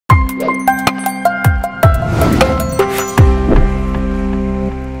All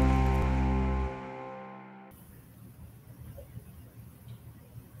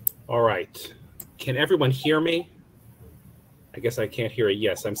right. Can everyone hear me? I guess I can't hear a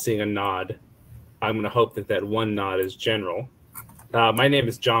yes. I'm seeing a nod. I'm going to hope that that one nod is general. My name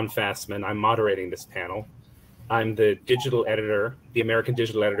is Jon Fasman. I'm moderating this panel. I'm the digital editor, the American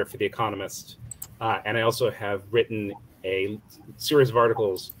digital editor for The Economist. And I also have written a series of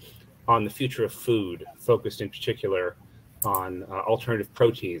articles on the future of food, focused in particular on alternative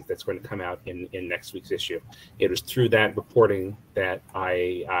proteins that's going to come out in next week's issue. It was through that reporting that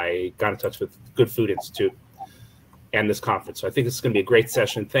I got in touch with Good Food Institute and this conference. So I think this is going to be a great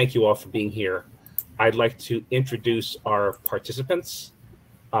session. Thank you all for being here. I'd like to introduce our participants.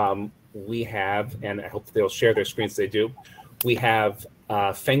 We have, and I hope they'll share their screens, they do. We have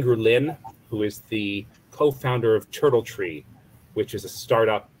Feng Lin, who is the co-founder of TurtleTree, which is a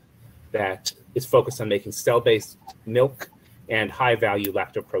startup that is focused on making cell-based milk and high-value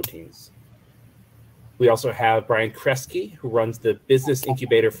lactoproteins. We also have Bryan, who runs the business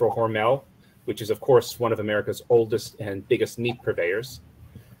incubator for Hormel, which is, of course, one of America's oldest and biggest meat purveyors.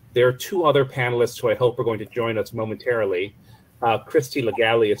 There are two other panelists who I hope are going to join us momentarily. Christie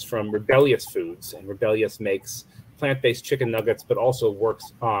Lagally is from Rebellyous Foods, and Rebellyous makes plant-based chicken nuggets, but also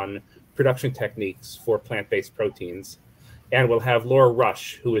works on production techniques for plant-based proteins. And we'll have Laura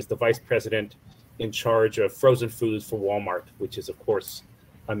Rush, who is the vice president in charge of frozen foods for Walmart, which is, of course,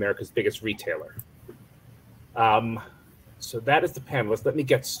 America's biggest retailer. So that is the panelists. Let me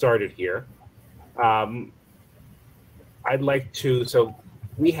get started here. I'd like to, so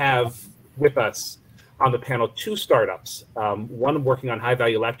we have with us on the panel two startups, one working on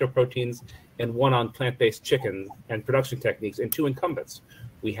high-value lactoproteins and one on plant-based chicken and production techniques, and two incumbents.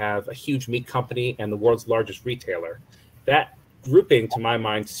 We have a huge meat company and the world's largest retailer. That grouping, to my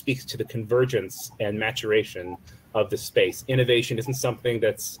mind, speaks to the convergence and maturation of the space. Innovation isn't something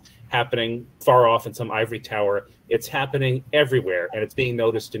that's happening far off in some ivory tower. It's happening everywhere, and it's being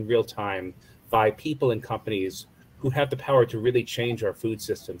noticed in real time by people and companies who have the power to really change our food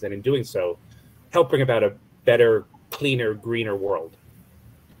systems, and in doing so, help bring about a better, cleaner, greener world.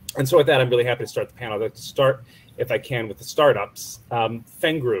 And so with that, I'm really happy to start the panel. I'd like to start, if I can, with the startups.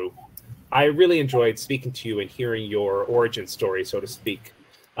 Feng, I really enjoyed speaking to you and hearing your origin story, so to speak.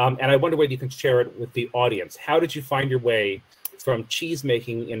 And I wonder whether you can share it with the audience. How did you find your way from cheese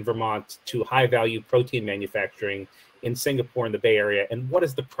making in Vermont to high-value protein manufacturing in Singapore and the Bay Area? And what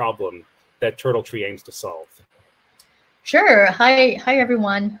is the problem that TurtleTree aims to solve? Sure. Hi,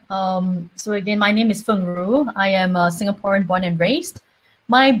 everyone. So again, my name is Feng Ru. I am a Singaporean born and raised.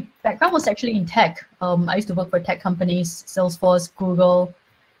 My background was actually in tech. I used to work for tech companies, Salesforce, Google.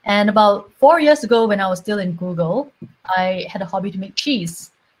 And about 4 years ago, when I was still in Google, I had a hobby to make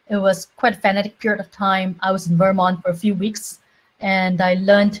cheese. It was quite a fanatic period of time. I was in Vermont for a few weeks, and I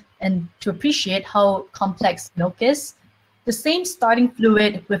learned and to appreciate how complex milk is. The same starting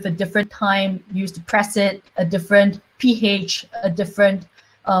fluid with a different time used to press it, a different pH, a different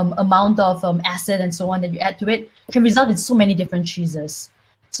amount of acid and so on that you add to it, can result in so many different cheeses.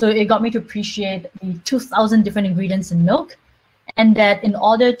 So it got me to appreciate the 2,000 different ingredients in milk, and that in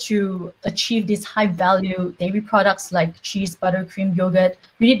order to achieve these high value dairy products like cheese, butter, cream, yogurt,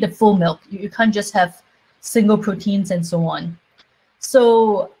 you need the full milk. You can't just have single proteins and so on.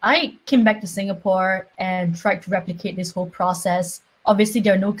 So I came back to Singapore and tried to replicate this whole process. Obviously,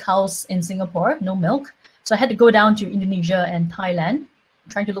 there are no cows in Singapore, no milk. So I had to go down to Indonesia and Thailand,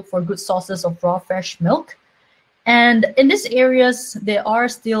 trying to look for good sources of raw, fresh milk. And in these areas, there are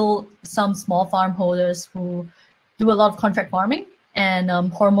still some small farm holders who do a lot of contract farming and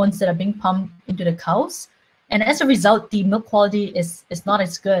hormones that are being pumped into the cows. And as a result, the milk quality is not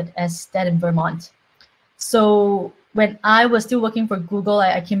as good as that in Vermont. So when I was still working for Google,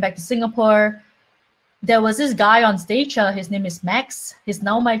 I came back to Singapore. There was this guy on stage, his name is Max. He's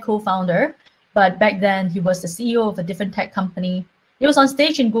now my co-founder, but back then he was the CEO of a different tech company. He was on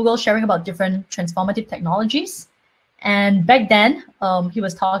stage in Google sharing about different transformative technologies. And back then, he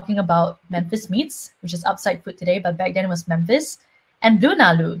was talking about Memphis meats, which is Upside Food today, but back then it was Memphis, and Blue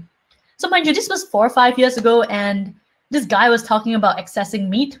Nalu. So mind you, this was 4 or 5 years ago, and this guy was talking about accessing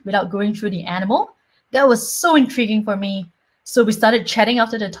meat without going through the animal. That was so intriguing for me. So we started chatting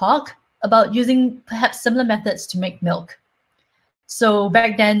after the talk about using perhaps similar methods to make milk. So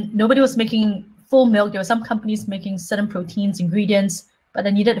back then, nobody was making full milk. There were some companies making certain proteins, ingredients, but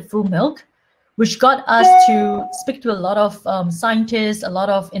they needed a full milk, which got us to speak to a lot of scientists, a lot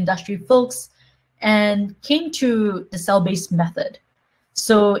of industry folks, and came to the cell-based method.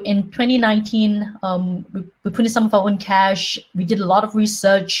 So in 2019, we put in some of our own cash. We did a lot of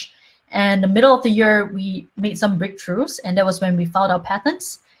research, And the middle of the year, we made some breakthroughs, and that was when we filed our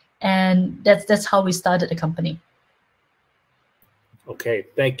patents. And that's how we started the company. Okay,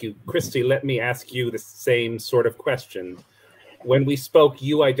 thank you. Christie, let me ask you the same sort of question. When we spoke,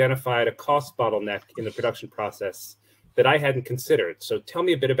 you identified a cost bottleneck in the production process that I hadn't considered. So tell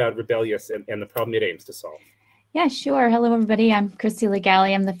me a bit about Rebellyous and the problem it aims to solve. Yeah, sure. Hello, everybody. I'm Christie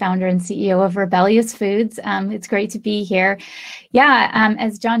Lagally. I'm the founder and CEO of Rebellyous Foods. It's great to be here. Yeah,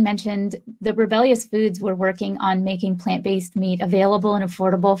 as Jon mentioned, the Rebellyous Foods, we're working on making plant-based meat available and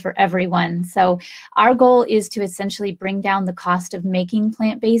affordable for everyone. So our goal is to essentially bring down the cost of making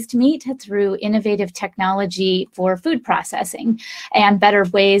plant-based meat through innovative technology for food processing and better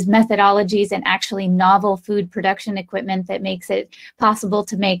ways, methodologies, and actually novel food production equipment that makes it possible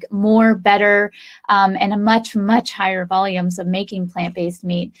to make more, better, and a much higher volumes of making plant-based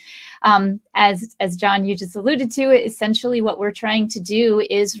meat. As Jon, you just alluded to, essentially what we're trying to do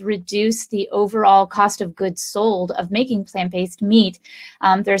is reduce the overall cost of goods sold of making plant-based meat.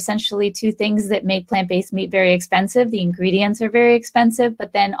 There are essentially two things that make plant-based meat very expensive. The ingredients are very expensive,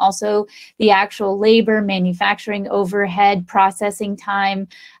 but then also the actual labor, manufacturing overhead, processing time,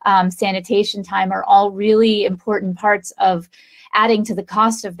 sanitation time are all really important parts of adding to the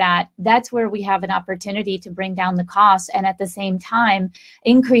cost of that. That's where we have an opportunity to bring down the cost and at the same time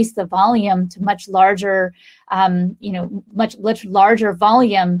increase the volume to much larger, much larger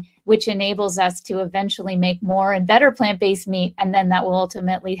volume, which enables us to eventually make more and better plant-based meat. And then that will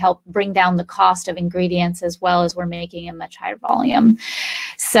ultimately help bring down the cost of ingredients as well as we're making a much higher volume.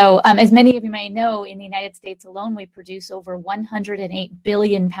 So as many of you may know, in the United States alone, we produce over 108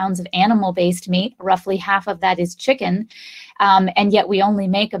 billion pounds of animal-based meat. Roughly half of that is chicken. And yet we only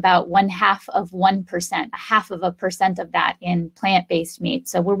make about 0.5%, a half of a percent of that in plant-based meat.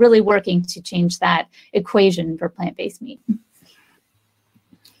 So we're really working to change that equation for plant-based meat.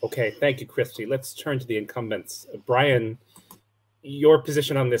 Okay, thank you, Christie. Let's turn to the incumbents. Bryan, your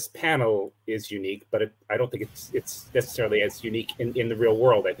position on this panel is unique, but I don't think it's necessarily as unique in the real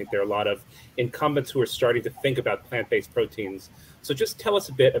world. I think there are a lot of incumbents who are starting to think about plant-based proteins. So just tell us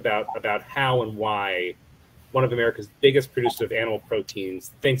a bit about how and why one of America's biggest producers of animal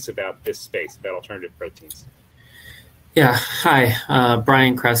proteins thinks about this space, about alternative proteins. Yeah, hi,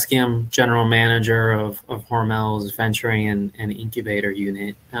 Bryan Kreske. I'm general manager of Hormel's venturing and incubator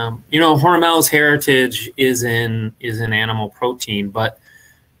unit. Hormel's heritage is in animal protein, but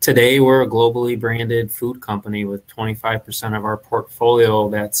today we're a globally branded food company with 25% of our portfolio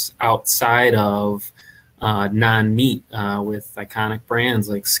that's outside of non-meat, with iconic brands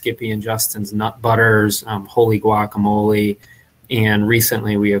like Skippy and Justin's Nut Butters, Holy Guacamole, and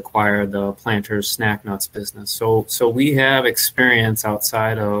recently we acquired the Planters Snack Nuts business. So we have experience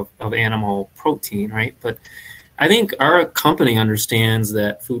outside of animal protein, right? But I think our company understands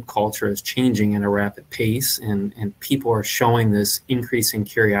that food culture is changing at a rapid pace, and people are showing this increasing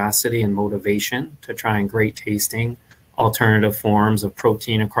curiosity and motivation to try great tasting alternative forms of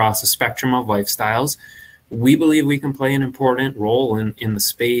protein across a spectrum of lifestyles. We believe we can play an important role in the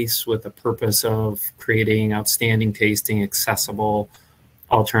space with the purpose of creating outstanding tasting, accessible,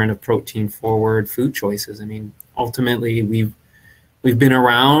 alternative protein forward food choices. I mean, ultimately, we've been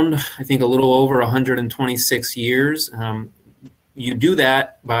around, I think, a little over 126 years. You do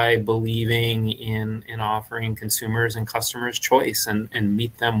that by believing in offering consumers and customers choice and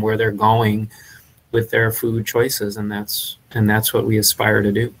meet them where they're going with their food choices, and that's what we aspire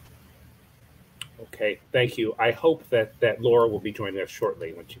to do. Okay, thank you. I hope that Laura will be joining us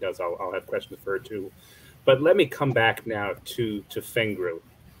shortly. When she does, I'll have questions for her too. But let me come back now to Feng.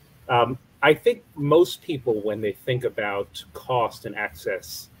 I think most people, when they think about cost and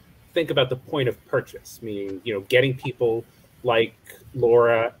access, think about the point of purchase, meaning getting people like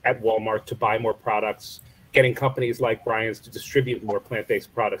Laura at Walmart to buy more products, getting companies like Bryan's to distribute more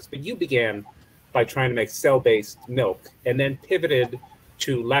plant-based products. But you began by trying to make cell-based milk and then pivoted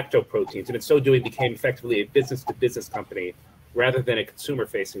to lactoproteins, and in so doing became effectively a business-to-business company rather than a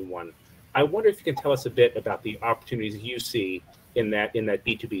consumer-facing one. I wonder if you can tell us a bit about the opportunities you see in that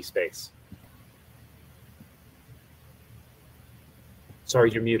B2B space.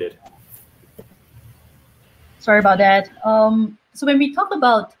 Sorry, you're muted. Sorry about that. So when we talk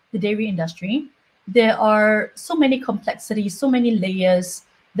about the dairy industry, there are so many complexities, so many layers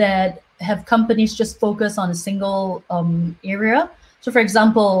that have companies just focus on a single area. So for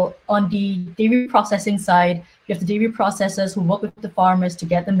example, on the dairy processing side, you have the dairy processors who work with the farmers to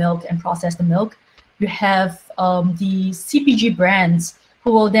get the milk and process the milk. You have the CPG brands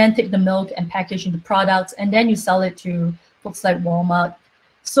who will then take the milk and package into products, and then you sell it to folks like Walmart.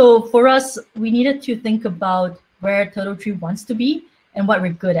 So for us, we needed to think about where TurtleTree wants to be and what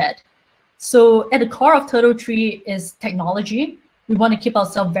we're good at. So at the core of TurtleTree is technology. We want to keep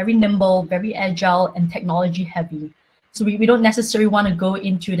ourselves very nimble, very agile, and technology heavy. So we don't necessarily want to go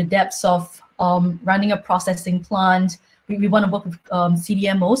into the depths of running a processing plant. We want to work with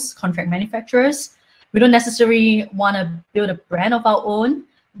CDMOs, contract manufacturers. We don't necessarily want to build a brand of our own.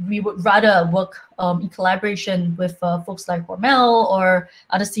 We would rather work in collaboration with folks like Hormel or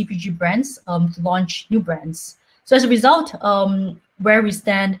other CPG brands to launch new brands. So as a result, where we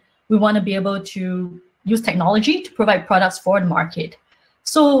stand, we want to be able to use technology to provide products for the market.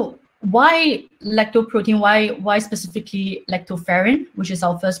 So why lactoprotein? Why specifically lactoferrin, which is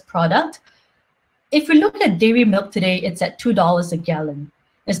our first product? If we look at dairy milk today, it's at $2 a gallon.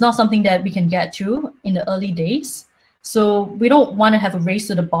 It's not something that we can get to in the early days. So we don't want to have a race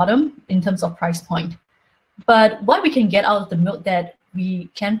to the bottom in terms of price point. But what we can get out of the milk that we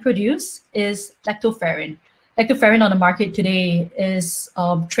can produce is lactoferrin. Lactoferrin on the market today is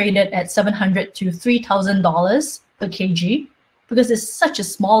traded at $700 to $3,000 per kg because there's such a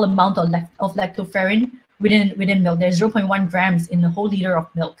small amount of lactoferrin within milk. There's 0.1 grams in a whole liter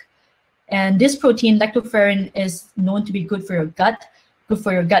of milk. And this protein, lactoferrin, is known to be good for your gut, good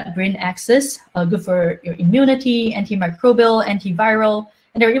for your gut-brain axis, good for your immunity, antimicrobial, antiviral.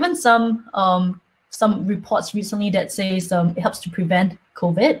 And there are even some reports recently that says it helps to prevent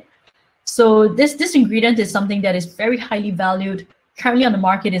COVID. So this ingredient is something that is very highly valued. Currently on the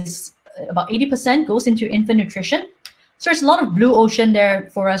market is about 80% goes into infant nutrition. So there's a lot of blue ocean there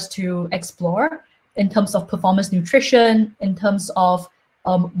for us to explore in terms of performance nutrition, in terms of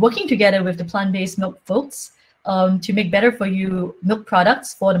working together with the plant-based milk folks to make better for you milk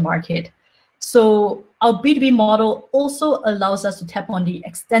products for the market. So our B2B model also allows us to tap on the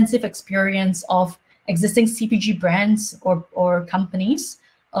extensive experience of existing CPG brands or companies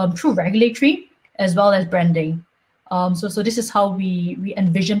through regulatory as well as branding. So this is how we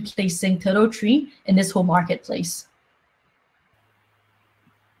envision placing TurtleTree in this whole marketplace.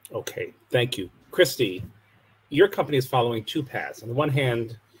 Okay, thank you. Christie, your company is following two paths. On the one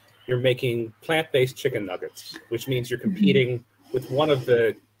hand, you're making plant-based chicken nuggets, which means you're competing with one of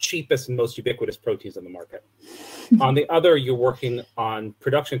the cheapest and most ubiquitous proteins on the market. On the other, you're working on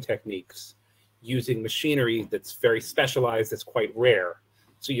production techniques using machinery that's very specialized, that's quite rare.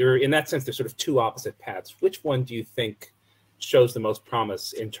 So you're, in that sense, there's sort of two opposite paths. Which one do you think shows the most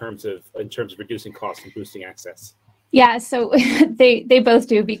promise in terms of reducing costs and boosting access? Yeah, so they both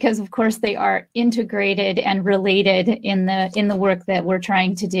do, because of course they are integrated and related in the work that we're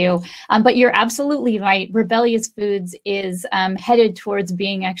trying to do. But you're absolutely right. Rebellyous Foods is headed towards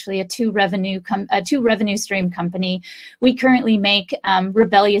being actually a two revenue stream company. We currently make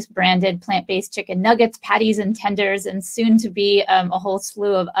Rebellyous branded plant-based chicken nuggets, patties, and tenders, and soon to be a whole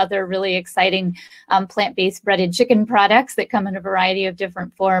slew of other really exciting plant-based breaded chicken products that come in a variety of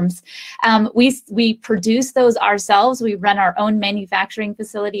different forms. We produce those ourselves. We run our own manufacturing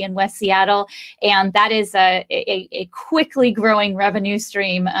facility in West Seattle, and that is a quickly growing revenue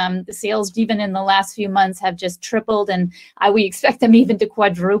stream. The sales, even in the last few months, have just tripled, and we expect them even to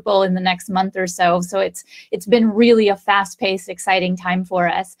quadruple in the next month or so. So it's been really a fast-paced, exciting time for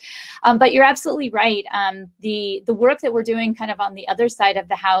us. But you're absolutely right. The work that we're doing kind of on the other side of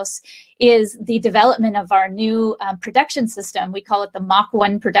the house is the development of our new production system. We call it the Mach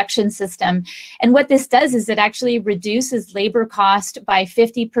 1 production system. And what this does is it actually reduces labor cost by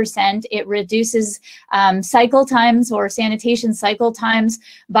 50%. It reduces cycle times or sanitation cycle times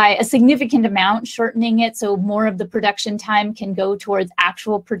by a significant amount, shortening it so more of the production time can go towards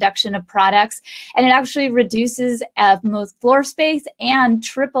actual production of products. And it actually reduces both floor space and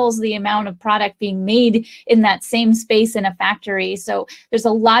triples the amount of product being made in that same space in a factory. So there's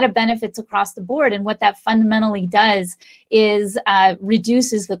a lot of benefits across the board. And what that fundamentally does is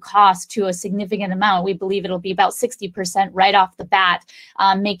reduces the cost to a significant amount. We believe it'll be about 60% right off the bat,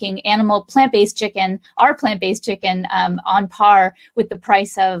 making plant-based chicken on par with the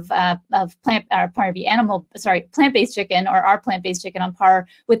price of plant-based chicken, or our plant-based chicken on par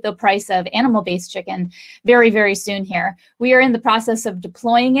with the price of animal-based chicken very, very soon here. We are in the process of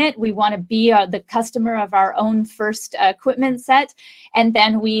deploying it. We want to be the customer of our own first equipment set, and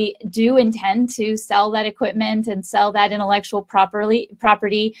then we do intend to sell that equipment and sell that intellectual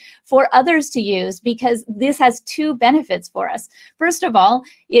property for others to use, because this has two benefits for us. First of all,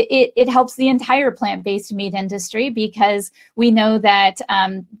 it helps the entire plant-based meat industry, because we know that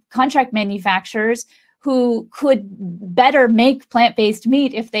contract manufacturers who could better make plant-based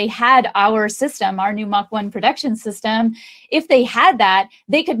meat if they had our system, our new Mach 1 production system, if they had that,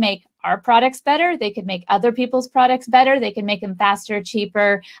 they could make our products better. They could make other people's products better. They can make them faster,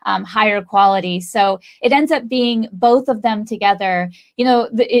 cheaper, higher quality. So it ends up being both of them together. You know,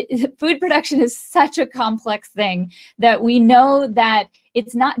 food production is such a complex thing that we know that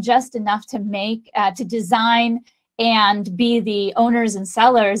it's not just enough to make, to design and be the owners and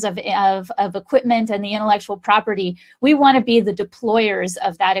sellers of equipment and the intellectual property. We want to be the deployers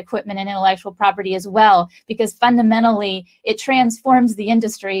of that equipment and intellectual property as well, because fundamentally it transforms the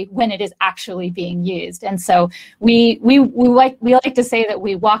industry when it is actually being used. And so we like to say that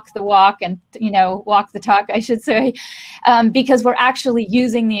we walk the walk and, you know, walk the talk, I should say, because we're actually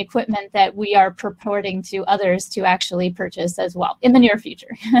using the equipment that we are purporting to others to actually purchase as well in the near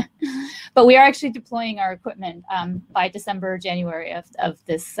future. But we are actually deploying our equipment by December, January of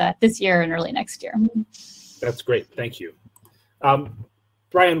this year and early next year. That's great. Thank you.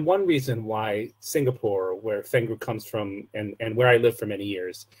 Bryan, one reason why Singapore, where Feng comes from and where I lived for many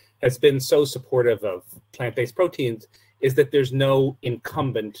years, has been so supportive of plant-based proteins is that there's no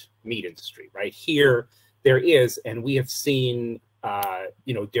incumbent meat industry, right? Here there is, and we have seen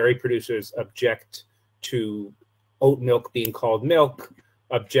you know, dairy producers object to oat milk being called milk,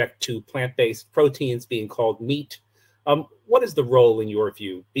 object to plant-based proteins being called meat. What is the role, in your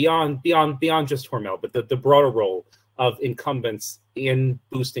view, beyond just Hormel, but the broader role of incumbents in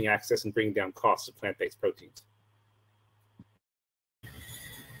boosting access and bringing down costs of plant-based proteins?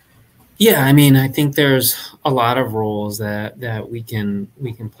 Yeah, I mean, I think there's a lot of roles that we can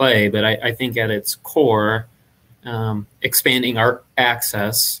play, but I think at its core, expanding our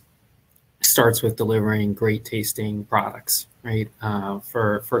access starts with delivering great tasting products, right,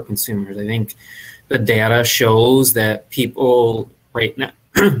 for consumers. I think the data shows that people right now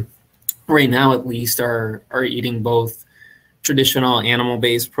at least are eating both traditional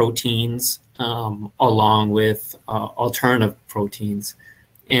animal-based proteins along with alternative proteins,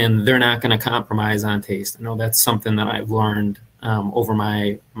 and they're not going to compromise on taste. I know that's something that I've learned over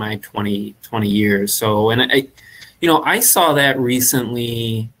my 20 years. So, and I saw that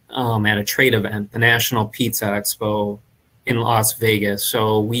recently at a trade event, the National Pizza Expo in Las Vegas.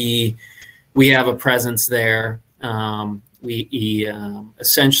 So we have a presence there. We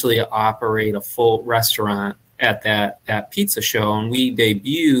essentially operate a full restaurant at that pizza show, and we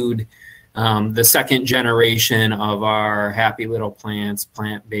debuted the second generation of our Happy Little Plants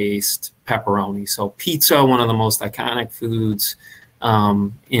plant-based pepperoni. So pizza, one of the most iconic foods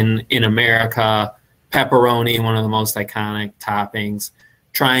in America. Pepperoni, one of the most iconic toppings.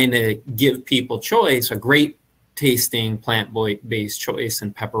 Trying to give people choice, a great tasting plant-based choice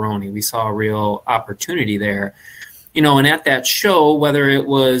in pepperoni. We saw a real opportunity there. You know, and at that show, whether it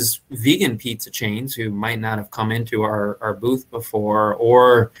was vegan pizza chains who might not have come into our booth before,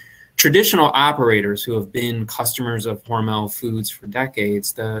 or traditional operators who have been customers of Hormel Foods for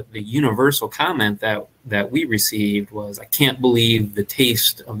decades, the universal comment that we received was, I can't believe the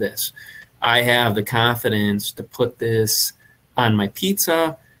taste of this. I have the confidence to put this on my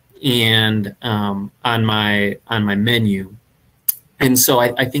pizza and on my menu. And so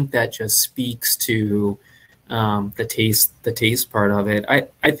I think that just speaks to the taste part of it.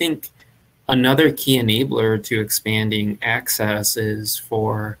 I think another key enabler to expanding access is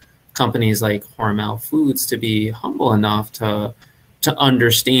for companies like Hormel Foods to be humble enough to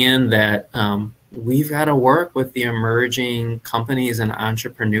understand that we've got to work with the emerging companies and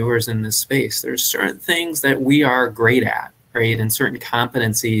entrepreneurs in this space. There's certain things that we are great at, right? And certain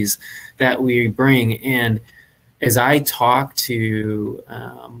competencies that we bring. And as I talk to,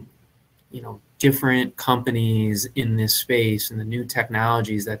 different companies in this space and the new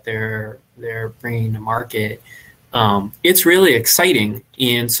technologies that they're bringing to market, it's really exciting.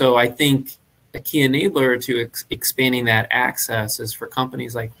 And so I think a key enabler to expanding that access is for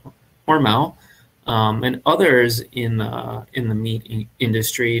companies like Hormel and others in the meat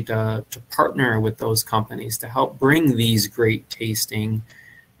industry to partner with those companies to help bring these great tasting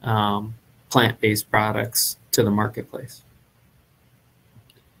plant-based products to the marketplace.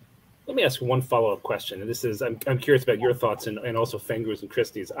 Let me ask one follow-up question, and this is, I'm curious about your thoughts and also Fengu's and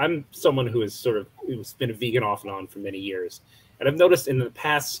Christie's. I'm someone who's been a vegan off and on for many years, and I've noticed in the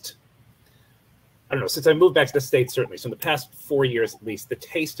past, I don't know, since I moved back to the States, certainly, so in the past 4 years at least, the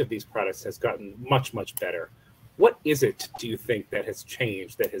taste of these products has gotten much, much better. What is it, do you think, that has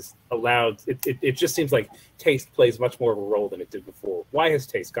changed, that has allowed, it just seems like taste plays much more of a role than it did before. Why has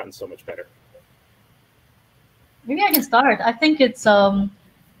taste gotten so much better? Maybe I can start. I think it's,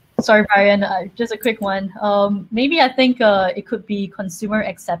 sorry, Bryan, just a quick one. Maybe I think it could be consumer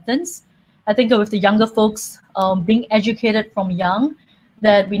acceptance. I think with the younger folks being educated from young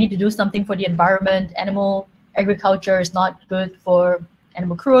that we need to do something for the environment. Animal agriculture is not good for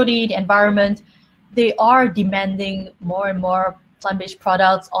animal cruelty, the environment, they are demanding more and more plant-based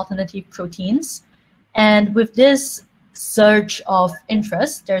products, alternative proteins. And with this surge of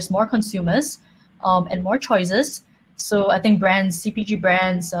interest, there's more consumers and more choices. So I think brands, CPG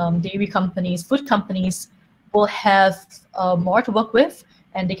brands, dairy companies, food companies will have more to work with,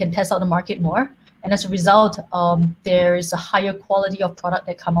 and they can test out the market more. And as a result, there is a higher quality of product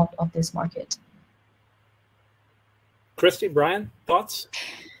that come out of this market. Christie, Bryan, thoughts?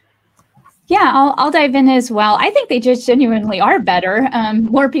 Yeah, I'll dive in as well. I think they just genuinely are better.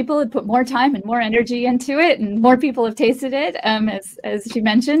 More people have put more time and more energy into it, and more people have tasted it, as she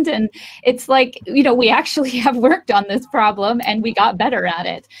mentioned. And it's like, you know, we actually have worked on this problem and we got better at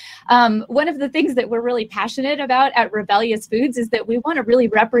it. One of the things that we're really passionate about at Rebellyous Foods is that we want to really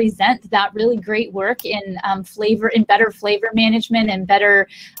represent that really great work in better flavor management and better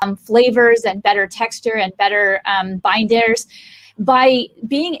flavors and better texture and better binders, by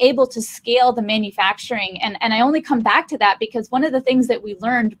being able to scale the manufacturing. And I only come back to that because one of the things that we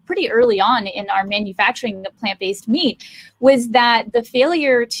learned pretty early on in our manufacturing of plant-based meat was that the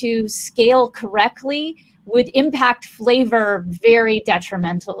failure to scale correctly would impact flavor very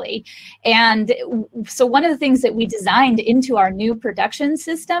detrimentally. And so one of the things that we designed into our new production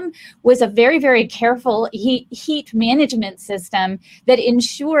system was a very, very careful heat management system that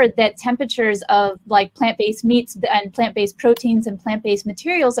ensured that temperatures of like plant-based meats and plant-based proteins and plant-based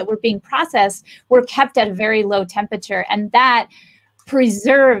materials that were being processed were kept at a very low temperature. And that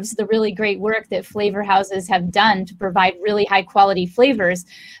preserves the really great work that flavor houses have done to provide really high quality flavors.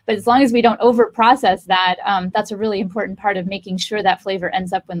 But as long as we don't over process that, that's a really important part of making sure that flavor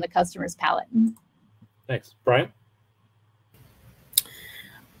ends up in the customer's palate. Thanks. Bryan?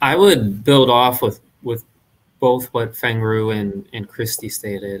 I would build off with both what Feng and Christie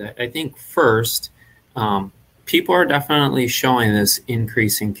stated. I think first, people are definitely showing this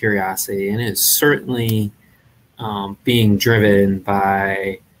increasing curiosity, and it's certainly being driven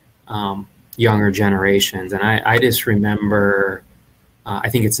by younger generations. And I just remember, I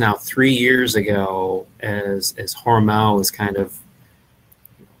think it's now 3 years ago, as Hormel was kind of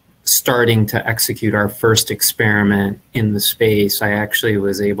starting to execute our first experiment in the space, I actually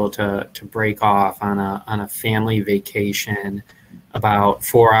was able to break off on a family vacation about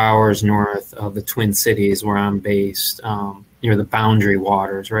 4 hours north of the Twin Cities where I'm based, near the Boundary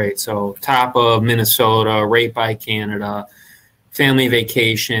Waters, right? So top of Minnesota, right by Canada, family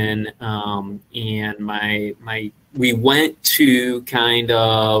vacation. And we went to kind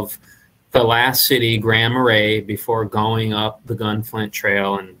of the last city, Grand Marais, before going up the Gunflint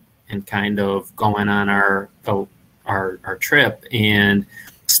Trail and kind of going on our trip, and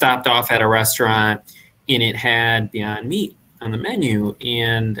stopped off at a restaurant, and it had Beyond Meat on the menu,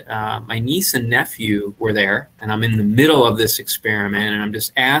 and my niece and nephew were there, and I'm in the middle of this experiment, and I'm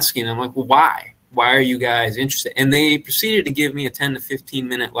just asking, I'm like, well, why are you guys interested? And they proceeded to give me a 10 to 15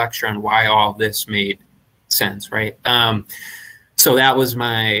 minute lecture on why all this made sense, right? So that was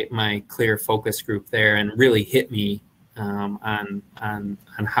my clear focus group there, and really hit me on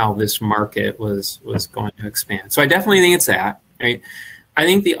how this market was going to expand. So I definitely think it's that, right? I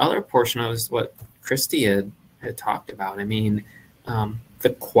think the other portion was what Christie had talked about. I mean, the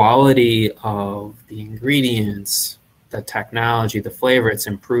quality of the ingredients, the technology, the flavor, it's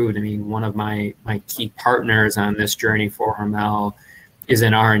improved. I mean, one of my key partners on this journey for Hormel is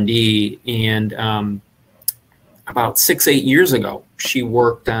in R&D, and about 6-8 years ago, she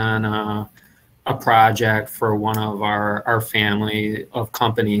worked on a project for one of our family of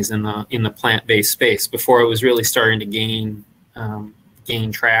companies in the plant-based space before it was really starting to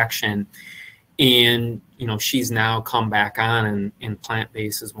gain traction. And you know, she's now come back on, and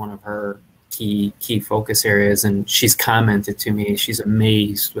plant-based is one of her key focus areas. And she's commented to me, she's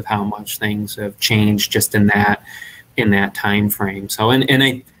amazed with how much things have changed just in that time frame. So, and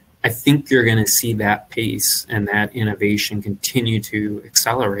I think you're going to see that pace and that innovation continue to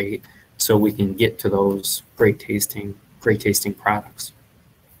accelerate, so we can get to those great tasting products.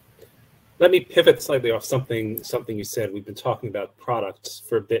 Let me pivot slightly off something you said. We've been talking about products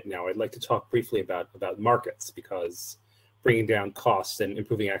for a bit now. I'd like to talk briefly about markets, because bringing down costs and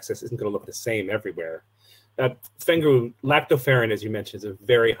improving access isn't going to look the same everywhere. Feng, lactoferrin, as you mentioned, is a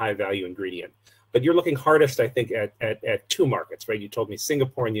very high value ingredient, but you're looking hardest, I think, at two markets, right? You told me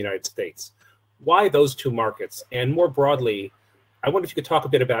Singapore and the United States. Why those two markets? And more broadly, I wonder if you could talk a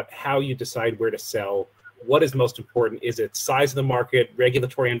bit about how you decide where to sell. What is most important? Is it size of the market,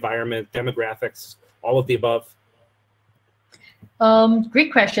 regulatory environment, demographics, all of the above?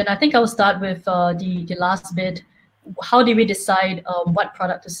 Great question. I think I'll start with the last bit. How do we decide what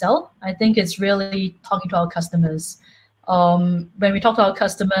product to sell? I think it's really talking to our customers. When we talk to our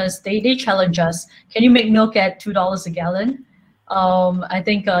customers, they challenge us. Can you make milk at $2 a gallon? I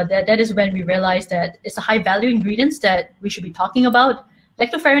think that is when we realize that it's the high value ingredients that we should be talking about.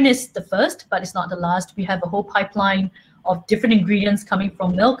 Lactoferrin is the first, but it's not the last. We have a whole pipeline of different ingredients coming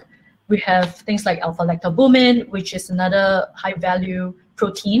from milk. We have things like alpha-lactalbumin, which is another high value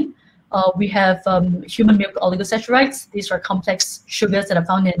protein. We have human milk oligosaccharides. These are complex sugars that are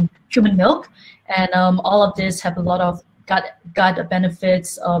found in human milk. And all of this have a lot of gut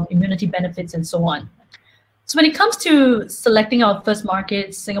benefits, immunity benefits, and so on. So when it comes to selecting our first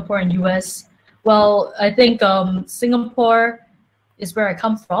markets, Singapore and US, well, I think Singapore is where I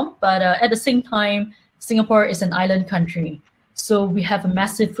come from, but at the same time, Singapore is an island country. So we have a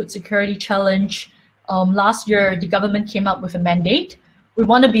massive food security challenge. Last year, the government came up with a mandate. We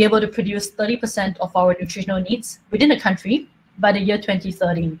want to be able to produce 30% of our nutritional needs within the country by the year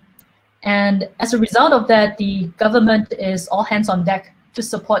 2030. And as a result of that, the government is all hands on deck to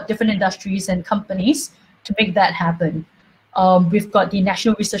support different industries and companies to make that happen. We've got the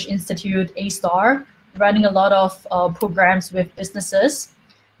National Research Institute, A-STAR, running a lot of programs with businesses.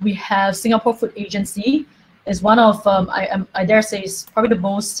 We have Singapore Food Agency, is one of, I dare say, is probably the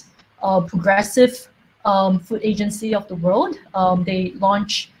most progressive food agency of the world. They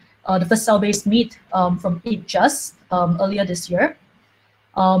launched the first cell-based meat from Eat Just earlier this year.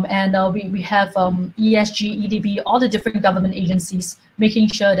 And we have ESG, EDB, all the different government agencies making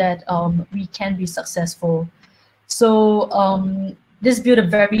sure that we can be successful. So this built a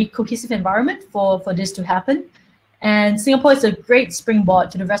very cohesive environment for this to happen. And Singapore is a great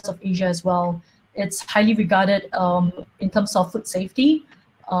springboard to the rest of Asia as well. It's highly regarded in terms of food safety.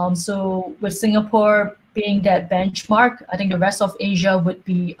 So with Singapore being that benchmark, I think the rest of Asia would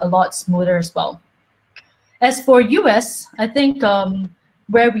be a lot smoother as well. As for US, I think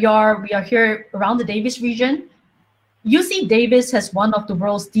where we are here around the Davis region. UC Davis has one of the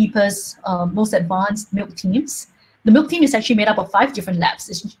world's deepest, most advanced milk teams. The milk team is actually made up of 5 different labs.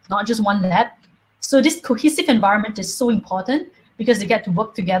 It's not just one lab. So this cohesive environment is so important because they get to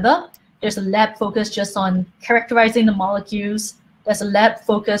work together. There's a lab focused just on characterizing the molecules. There's a lab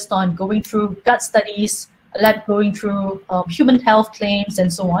focused on going through gut studies, a lab going through human health claims,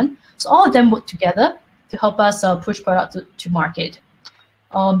 and so on. So all of them work together to help us push product to market.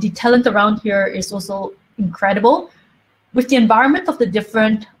 The talent around here is also incredible. With the environment of the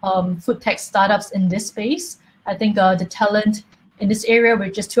different food tech startups in this space, I think the talent in this area,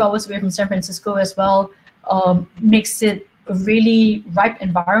 we're just 2 hours away from San Francisco as well, makes it a really ripe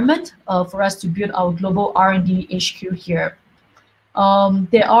environment for us to build our global R&D HQ here.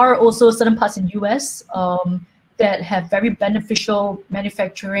 There are also certain parts in US that have very beneficial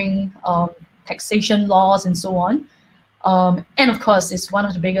manufacturing, taxation laws, and so on. And of course, it's one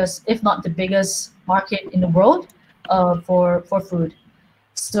of the biggest, if not the biggest market in the world for food.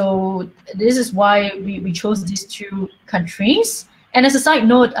 So this is why we chose these 2 countries. And as a side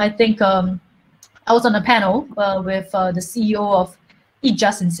note, I think I was on a panel with the CEO of Eat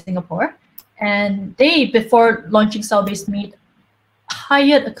Just in Singapore. And they, before launching cell-based meat,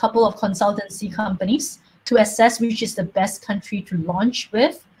 hired a couple of consultancy companies to assess which is the best country to launch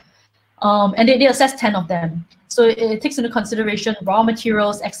with. And they assessed 10 of them. So it takes into consideration raw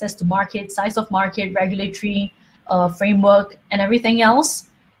materials, access to market, size of market, regulatory framework, and everything else.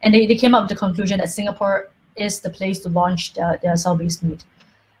 And they came up with the conclusion that Singapore is the place to launch their cell-based meat.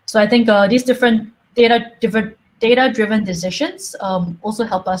 So I think these different data-driven decisions also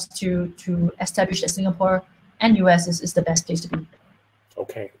help us to establish that Singapore and US is the best place to be.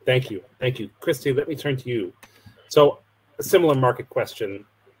 Okay, thank you. Thank you. Christie, let me turn to you. So a similar market question.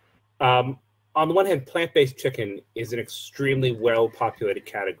 On the one hand, plant-based chicken is an extremely well-populated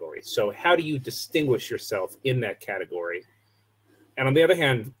category. So how do you distinguish yourself in that category? And on the other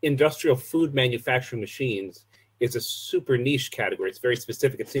hand, industrial food manufacturing machines is a super niche category. It's very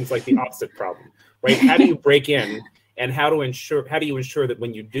specific. It seems like the opposite problem, right? How do you break in, and how do you ensure that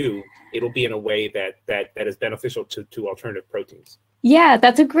when you do, it'll be in a way that is beneficial to alternative proteins? Yeah,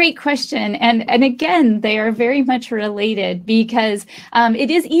 that's a great question. And again, they are very much related because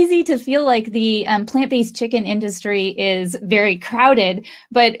it is easy to feel like the plant-based chicken industry is very crowded.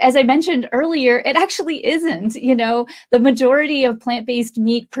 But as I mentioned earlier, it actually isn't. You know, the majority of plant-based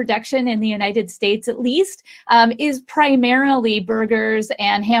meat production in the United States, at least, is primarily burgers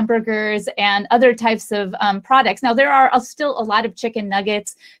and hamburgers and other types of products. Now, there are still a lot of chicken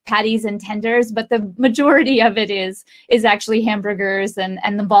nuggets, patties, and tenders, but the majority of it is actually hamburgers hamburgers,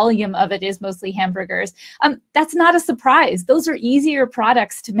 and the volume of it is mostly hamburgers. That's not a surprise. Those are easier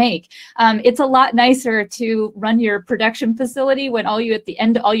products to make. It's a lot nicer to run your production facility when all you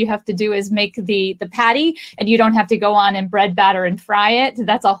have to do is make the patty, and you don't have to go on and bread batter and fry it.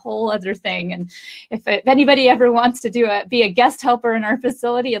 That's a whole other thing. And if anybody ever wants to be a guest helper in our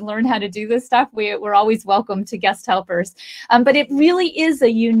facility and learn how to do this stuff, we're always welcome to guest helpers. But it really is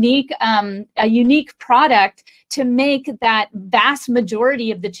a unique product to make that vast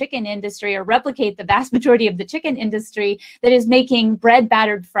majority of the chicken industry, or replicate the vast majority of the chicken industry that is making bread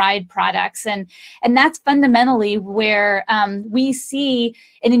battered fried products. And that's fundamentally where we see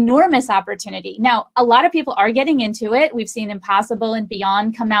an enormous opportunity. Now, a lot of people are getting into it. We've seen Impossible and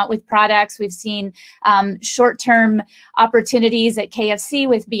Beyond come out with products. We've seen short-term opportunities at KFC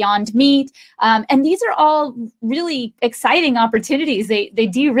with Beyond Meat. And these are all really exciting opportunities. They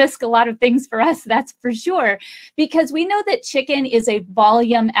de-risk a lot of things for us, that's for sure, because we know that chicken is a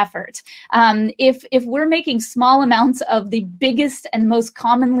volume effort. If we're making small amounts of the biggest and most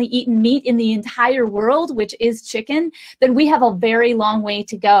commonly eaten meat in the entire world, which is chicken, then we have a very long way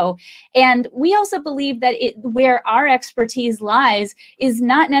to go. And we also believe that where our expertise lies is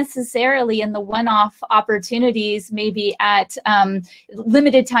not necessarily in the one-off opportunities, maybe at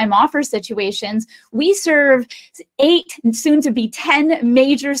limited time offer situations. We serve 8, soon to be 10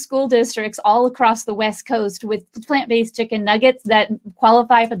 major school districts all across the West Coast with plant-based chicken nuggets that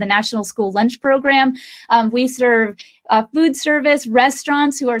qualify for the National School Lunch Program. We serve food service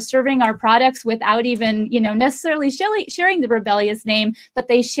restaurants who are serving our products without even, necessarily sharing the Rebellyous name, but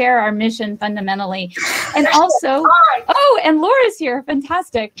they share our mission fundamentally. And also, and Laura's here,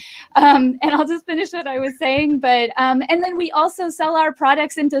 fantastic. And I'll just finish what I was saying, but and then we also sell our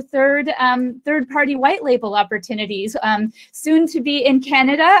products into third-party white label opportunities. Soon to be in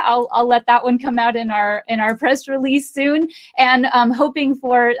Canada. I'll let that one come out in our press release soon, and hoping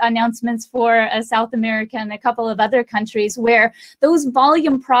for announcements for South America and a couple of other countries where those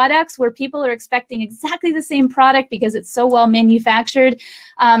volume products, where people are expecting exactly the same product because it's so well manufactured,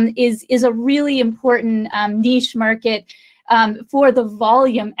 is a really important niche market for the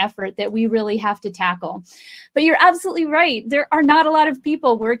volume effort that we really have to tackle. But you're absolutely right. There are not a lot of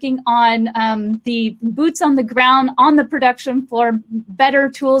people working on the boots on the ground, on the production floor, better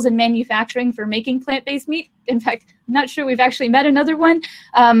tools in manufacturing for making plant-based meat. In fact, I'm not sure we've actually met another one,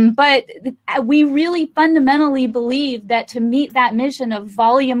 but we really fundamentally believe that to meet that mission of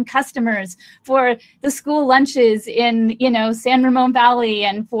volume customers for the school lunches in, San Ramon Valley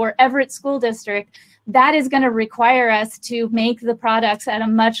and for Everett School District, that is going to require us to make the products at a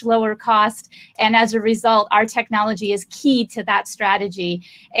much lower cost. And as a result, our technology is key to that strategy.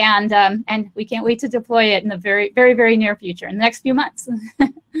 And we can't wait to deploy it in the very, very, very near future, in the next few months.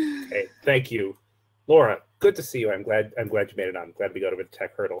 Okay, thank you. Laura, good to see you. I'm glad you made it on. I'm glad we got over the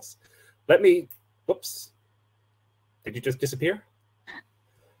tech hurdles. Whoops. Did you just disappear?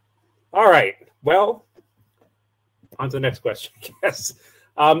 All right, well, on to the next question, I guess.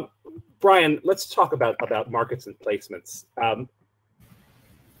 Bryan, let's talk about markets and placements.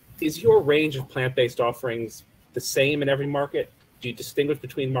 Is your range of plant-based offerings the same in every market? Do you distinguish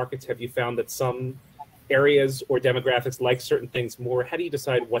between markets? Have you found that some areas or demographics like certain things more? How do you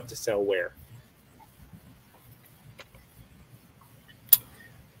decide what to sell where?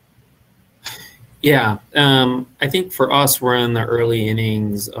 Yeah, I think for us, we're in the early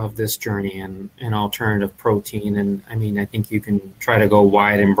innings of this journey in alternative protein. And I mean, I think you can try to go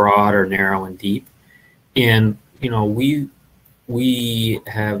wide and broad or narrow and deep. And, we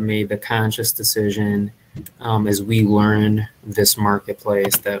have made the conscious decision as we learn this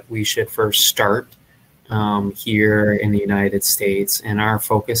marketplace that we should first start here in the United States. And our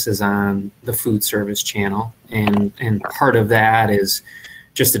focus is on the food service channel. And part of that is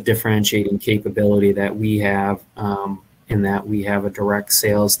just a differentiating capability that we have in that we have a direct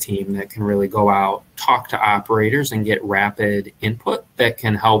sales team that can really go out, talk to operators, and get rapid input that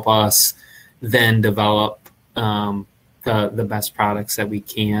can help us then develop the best products that we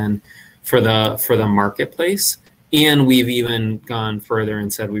can for the marketplace. And we've even gone further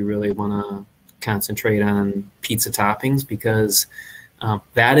and said we really want to concentrate on pizza toppings because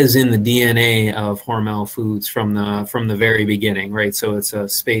that is in the DNA of Hormel Foods from the very beginning, right? So it's a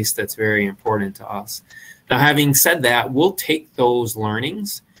space that's very important to us. Now, having said that, we'll take those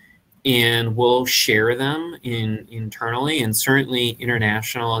learnings and we'll share them internally, and certainly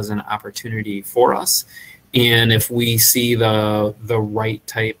international is an opportunity for us. And if we see the right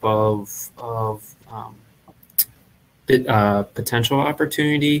type of potential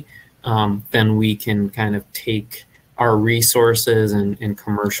opportunity, then we can kind of take our resources and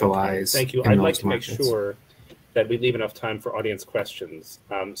commercialize. Thank you. I'd like to make sure that we leave enough time for audience questions.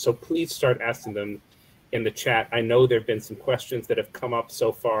 So please start asking them in the chat. I know there have been some questions that have come up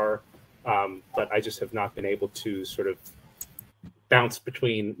so far, but I just have not been able to sort of bounce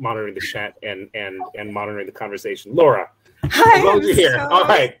between monitoring the chat and monitoring the conversation. Laura, hi, glad you're here. So all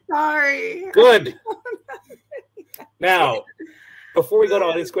right. Sorry. Good. Now, before we go to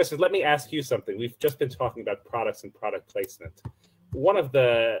audience questions, let me ask you something. We've just been talking about products and product placement. One of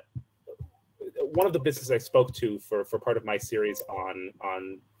the businesses I spoke to for part of my series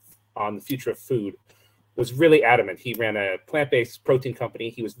on the future of food was really adamant. He ran a plant-based protein company.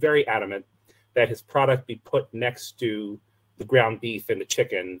 He was very adamant that his product be put next to the ground beef and the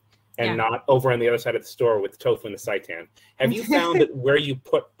chicken and not over on the other side of the store with the tofu and the seitan. Have you found that where you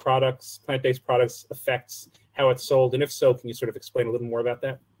put products, plant-based products, affects how it's sold? And if so, can you sort of explain a little more about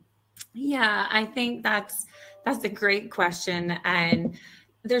that? Yeah, I think that's a great question. And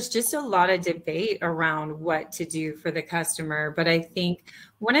there's just a lot of debate around what to do for the customer. But I think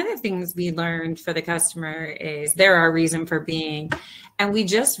one of the things we learned for the customer is there are reason for being. And we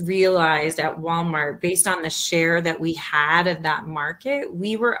just realized at Walmart, based on the share that we had of that market,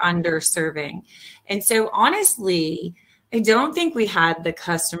 we were underserving. And so honestly, I don't think we had the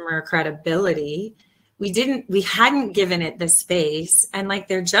customer credibility. We hadn't given it the space, and like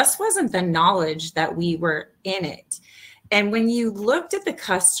there just wasn't the knowledge that we were in it. And when you looked at the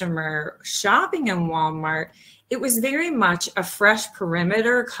customer shopping in Walmart, it was very much a fresh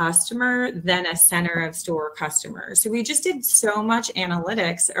perimeter customer than a center of store customer. So we just did so much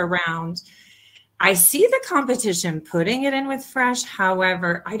analytics around, I see the competition putting it in with fresh.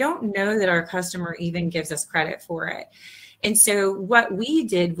 However, I don't know that our customer even gives us credit for it. And so what we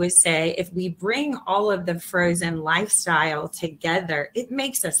did was say, if we bring all of the frozen lifestyle together, it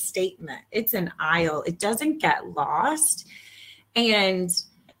makes a statement. It's an aisle. It doesn't get lost. And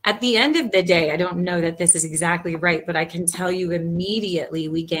at the end of the day, I don't know that this is exactly right, but I can tell you immediately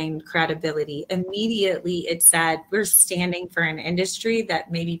we gained credibility. Immediately it said we're standing for an industry that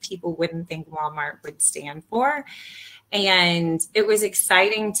maybe people wouldn't think Walmart would stand for. And it was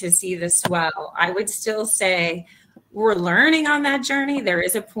exciting to see the swell. I would still say, we're learning on that journey. There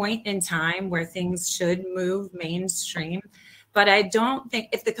is a point in time where things should move mainstream, but I don't think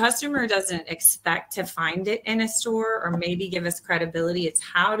if the customer doesn't expect to find it in a store or maybe give us credibility, it's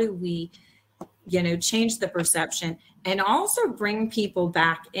how do we, change the perception and also bring people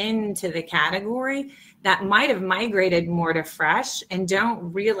back into the category that might have migrated more to fresh and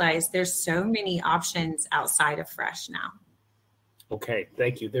don't realize there's so many options outside of fresh now. Okay,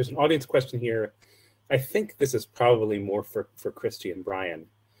 thank you. There's an audience question here. I think this is probably more for Christie and Bryan.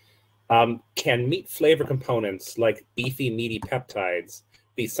 Can meat flavor components like beefy, meaty peptides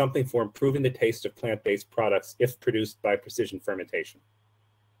be something for improving the taste of plant-based products if produced by precision fermentation?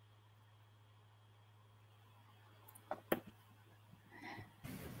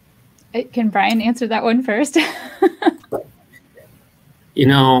 Can Bryan answer that one first?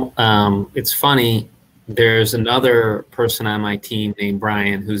 It's funny. There's another person on my team named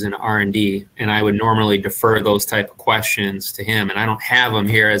Bryan who's in R&D, and I would normally defer those type of questions to him, and I don't have him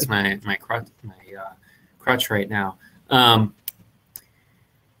here as my crutch right now. I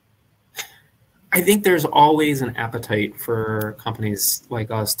think there's always an appetite for companies like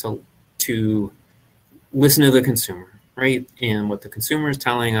us to listen to the consumer, right? And what the consumer is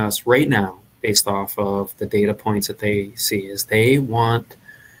telling us right now, based off of the data points that they see, is they want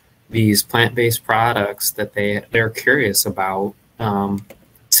these plant-based products that they're curious about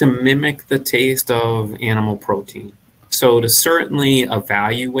to mimic the taste of animal protein. So to certainly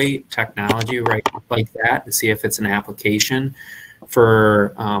evaluate technology right like that to see if it's an application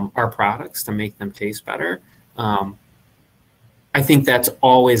for our products to make them taste better, I think that's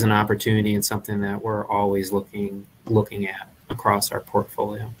always an opportunity and something that we're always looking at across our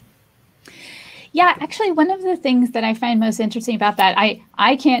portfolio. Yeah, actually, one of the things that I find most interesting about that,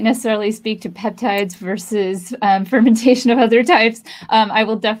 I can't necessarily speak to peptides versus fermentation of other types. I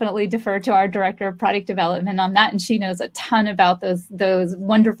will definitely defer to our director of product development on that, and she knows a ton about those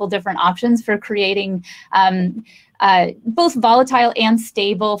wonderful different options for creating both volatile and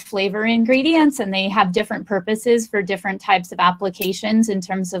stable flavor ingredients, and they have different purposes for different types of applications in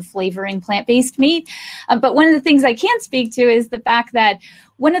terms of flavoring plant-based meat. But one of the things I can speak to is the fact that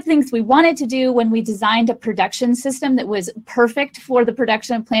one of the things we wanted to do when we designed a production system that was perfect for the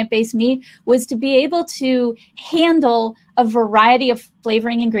production of plant-based meat was to be able to handle a variety of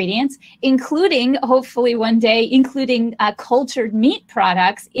flavoring ingredients, including, hopefully one day, including cultured meat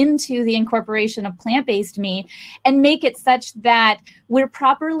products into the incorporation of plant-based meat, and make it such that we're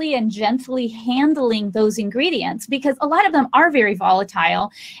properly and gently handling those ingredients, because a lot of them are very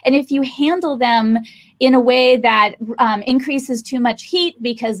volatile. And if you handle them in a way that increases too much heat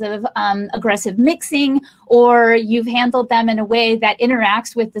because of aggressive mixing, or you've handled them in a way that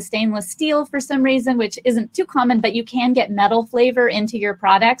interacts with the stainless steel for some reason, which isn't too common, but you can get metal flavor into your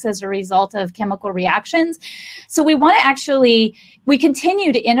products as a result of chemical reactions. So we want to actually, we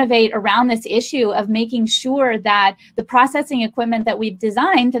continue to innovate around this issue of making sure that the processing equipment that we've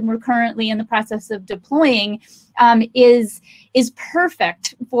designed and we're currently in the process of deploying is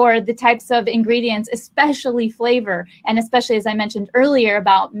perfect for the types of ingredients, especially flavor, and especially, as I mentioned earlier,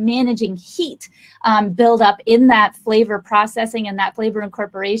 about managing heat buildup in that flavor processing and that flavor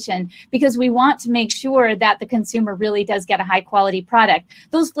incorporation, because we want to make sure that the consumer really does get a high quality product.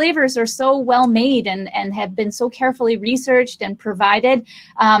 Those flavors are so well made and have been so carefully researched and provided.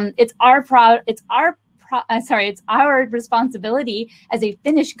 It's our responsibility as a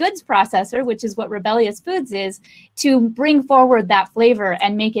finished goods processor, which is what Rebellyous Foods is, to bring forward that flavor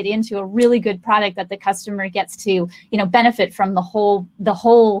and make it into a really good product that the customer gets to, benefit from all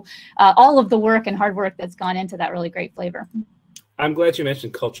of the work and hard work that's gone into that really great flavor. I'm glad you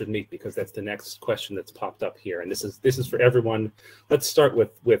mentioned cultured meat, because that's the next question that's popped up here, and this is for everyone. Let's start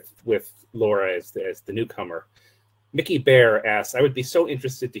with Laura as the newcomer. Mickey Bear asks, I would be so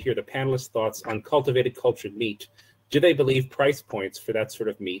interested to hear the panelists' thoughts on cultivated cultured meat. Do they believe price points for that sort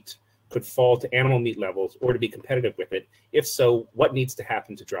of meat could fall to animal meat levels or to be competitive with it? If so, what needs to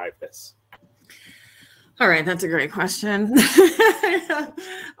happen to drive this? All right, that's a great question.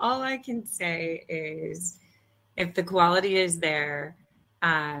 All I can say is if the quality is there,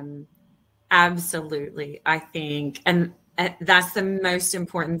 absolutely, I think, and that's the most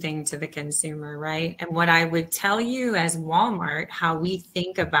important thing to the consumer, right? And what I would tell you as Walmart, how we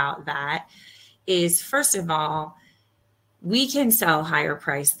think about that is, first of all, we can sell higher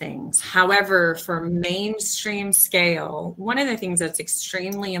price things. However, for mainstream scale, one of the things that's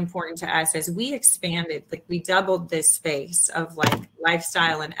extremely important to us is we expanded, like we doubled this space of like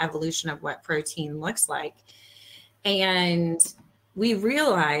lifestyle and evolution of what protein looks like. And we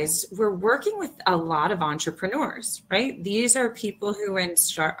realized we're working with a lot of entrepreneurs, right? These are people who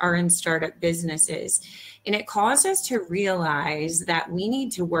are in startup businesses. And it caused us to realize that we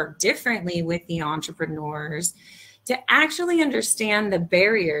need to work differently with the entrepreneurs to actually understand the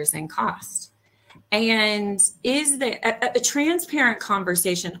barriers and cost. And is a transparent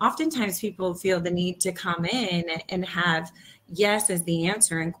conversation. Oftentimes people feel the need to come in and have yes as the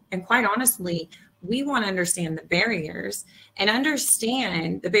answer. And quite honestly, we want to understand the barriers and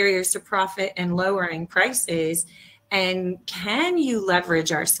understand the barriers to profit and lowering prices. And can you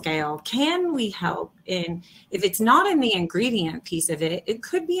leverage our scale? Can we help in, if it's not in the ingredient piece of it, it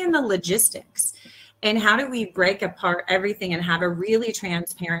could be in the logistics. And how do we break apart everything and have a really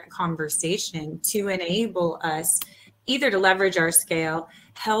transparent conversation to enable us either to leverage our scale,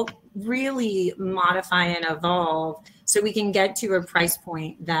 help really modify and evolve so we can get to a price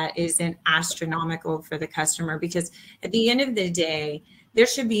point that isn't astronomical for the customer? Because at the end of the day, there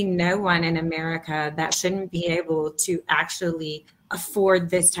should be no one in America that shouldn't be able to actually afford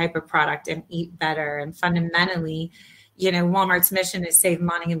this type of product and eat better. And fundamentally, Walmart's mission is save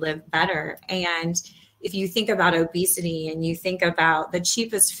money, live better. And if you think about obesity and you think about the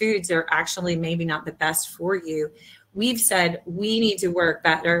cheapest foods are actually maybe not the best for you, we've said we need to work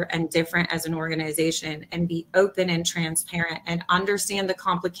better and different as an organization and be open and transparent and understand the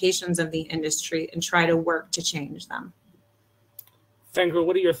complications of the industry and try to work to change them. Feng,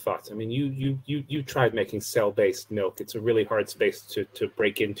 what are your thoughts? I mean, you tried making cell-based milk. It's a really hard space to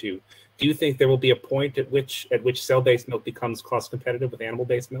break into. Do you think there will be a point at which cell-based milk becomes cost competitive with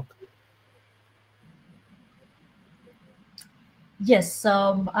animal-based milk? Yes,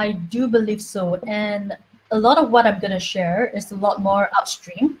 I do believe so. And a lot of what I'm going to share is a lot more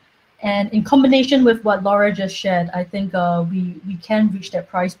upstream. And in combination with what Laura just shared, I think we can reach that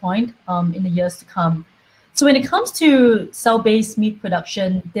price point in the years to come. So when it comes to cell-based meat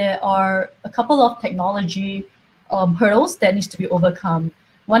production, there are a couple of technology hurdles that needs to be overcome.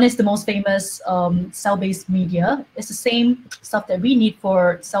 One is the most famous cell-based media. It's the same stuff that we need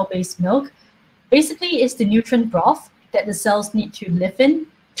for cell-based milk. Basically, it's the nutrient broth that the cells need to live in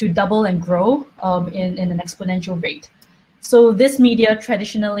to double and grow in an exponential rate. So this media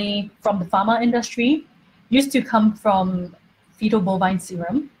traditionally from the pharma industry used to come from fetal bovine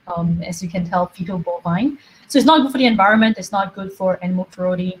serum, as you can tell, fetal bovine. So it's not good for the environment, it's not good for animal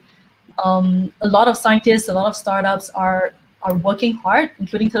cruelty. A lot of scientists, a lot of startups are working hard,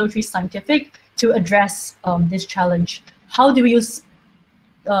 including TurtleTree Scientific, to address this challenge. How do we use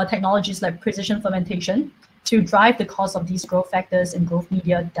technologies like precision fermentation to drive the cost of these growth factors and growth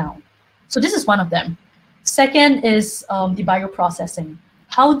media down? So this is one of them. Second is the bioprocessing.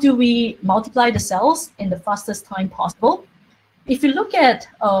 how do we multiply the cells in the fastest time possible? If you look at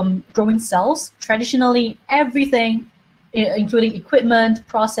growing cells, traditionally everything, including equipment,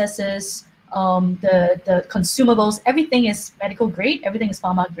 processes, the consumables, everything is medical grade, everything is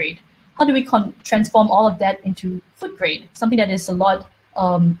pharma grade. How do we transform all of that into food grade, something that is a lot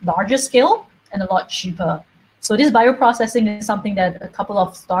larger scale and a lot cheaper? So this bioprocessing is something that a couple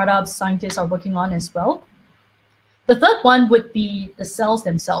of startups, scientists are working on as well. The third one would be the cells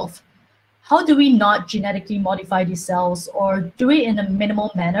themselves. How do we not genetically modify these cells or do it in a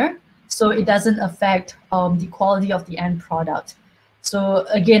minimal manner so it doesn't affect the quality of the end product? So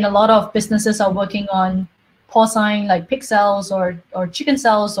again, a lot of businesses are working on porcine, like pig cells or chicken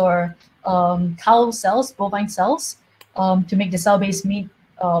cells or cow cells, bovine cells, to make the cell-based meat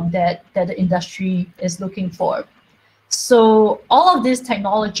that the industry is looking for. So all of these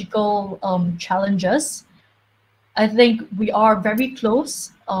technological challenges, I think we are very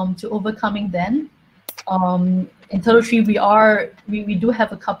close to overcoming them. In TurtleTree, we do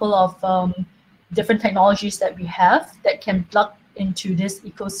have a couple of different technologies that we have that can plug into this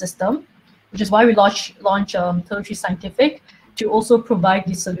ecosystem, which is why we launched TurtleTree Scientific to also provide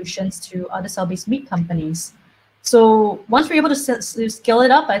these solutions to other cell-based meat companies. So once we're able to scale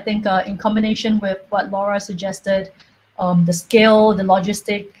it up, I think in combination with what Laura suggested, the scale, the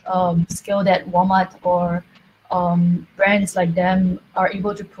logistic scale that Walmart or brands like them are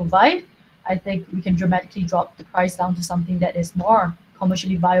able to provide, I think we can dramatically drop the price down to something that is more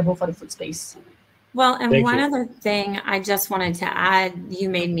commercially viable for the food space. Well, and one other thing I just wanted to add, you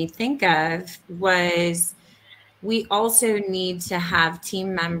made me think of, was we also need to have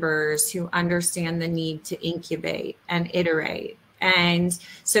team members who understand the need to incubate and iterate. And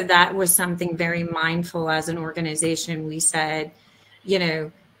so that was something very mindful as an organization. We said, you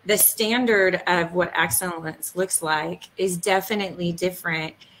know, the standard of what excellence looks like is definitely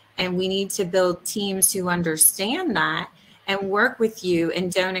different. And we need to build teams who understand that and work with you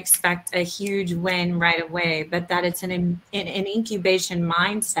and don't expect a huge win right away, but that it's an incubation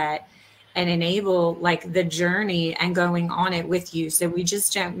mindset and enable like the journey and going on it with you. So we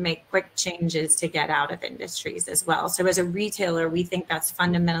just don't make quick changes to get out of industries as well. So as a retailer, we think that's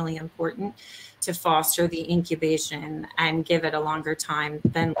fundamentally important to foster the incubation and give it a longer time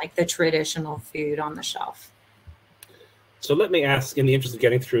than like the traditional food on the shelf. So let me ask, in the interest of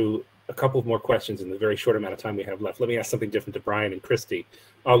getting through a couple of more questions in the very short amount of time we have left, let me ask something different to Bryan and Christie.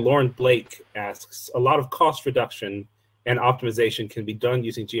 Lauren Blake asks, a lot of cost reduction and optimization can be done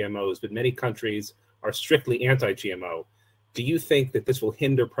using GMOs, but many countries are strictly anti-GMO. Do you think that this will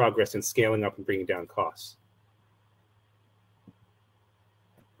hinder progress in scaling up and bringing down costs?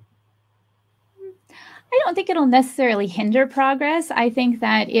 I don't think it'll necessarily hinder progress. I think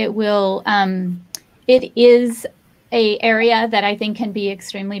that it will, it is an area that I think can be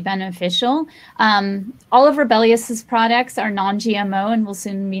extremely beneficial. All of Rebellious's products are non-GMO and will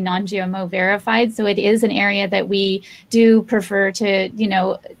soon be non-GMO verified. So it is an area that we do prefer to, you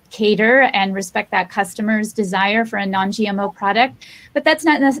know, cater and respect that customer's desire for a non-GMO product. But that's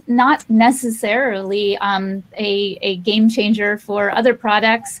not necessarily a game changer for other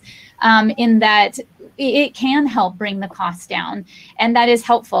products, in that it can help bring the cost down, and that is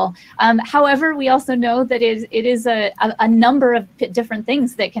helpful. However, we also know that it is a number of different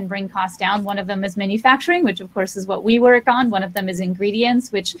things that can bring costs down. One of them is manufacturing, which of course is what we work on. One of them is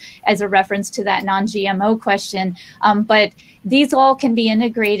ingredients, which as a reference to that non-GMO question. But these all can be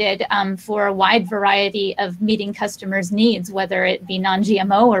integrated for a wide variety of meeting customers' needs, whether it be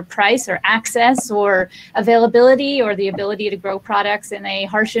non-GMO or price or access or availability or the ability to grow products in a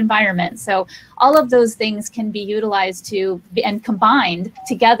harsh environment. So all of those things can be utilized to and combined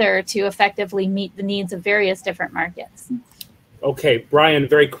together to effectively meet the needs of various different markets. Okay, Bryan,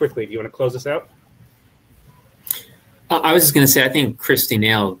 very quickly, do you want to close us out? I was just going to say, I think Christie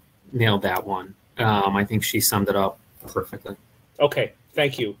nailed that one. I think she summed it up perfectly. Okay,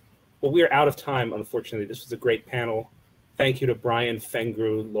 thank you. Well, we are out of time, unfortunately. This was a great panel. Thank you to Bryan, Feng,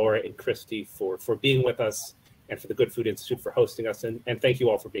 Laura, and Christie for being with us, and for the Good Food Institute for hosting us. And thank you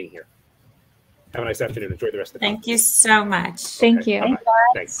all for being here. Have a nice afternoon. Enjoy the rest of the Thank you so much. Thank you.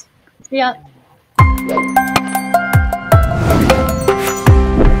 Bye-bye. Thanks. Yeah.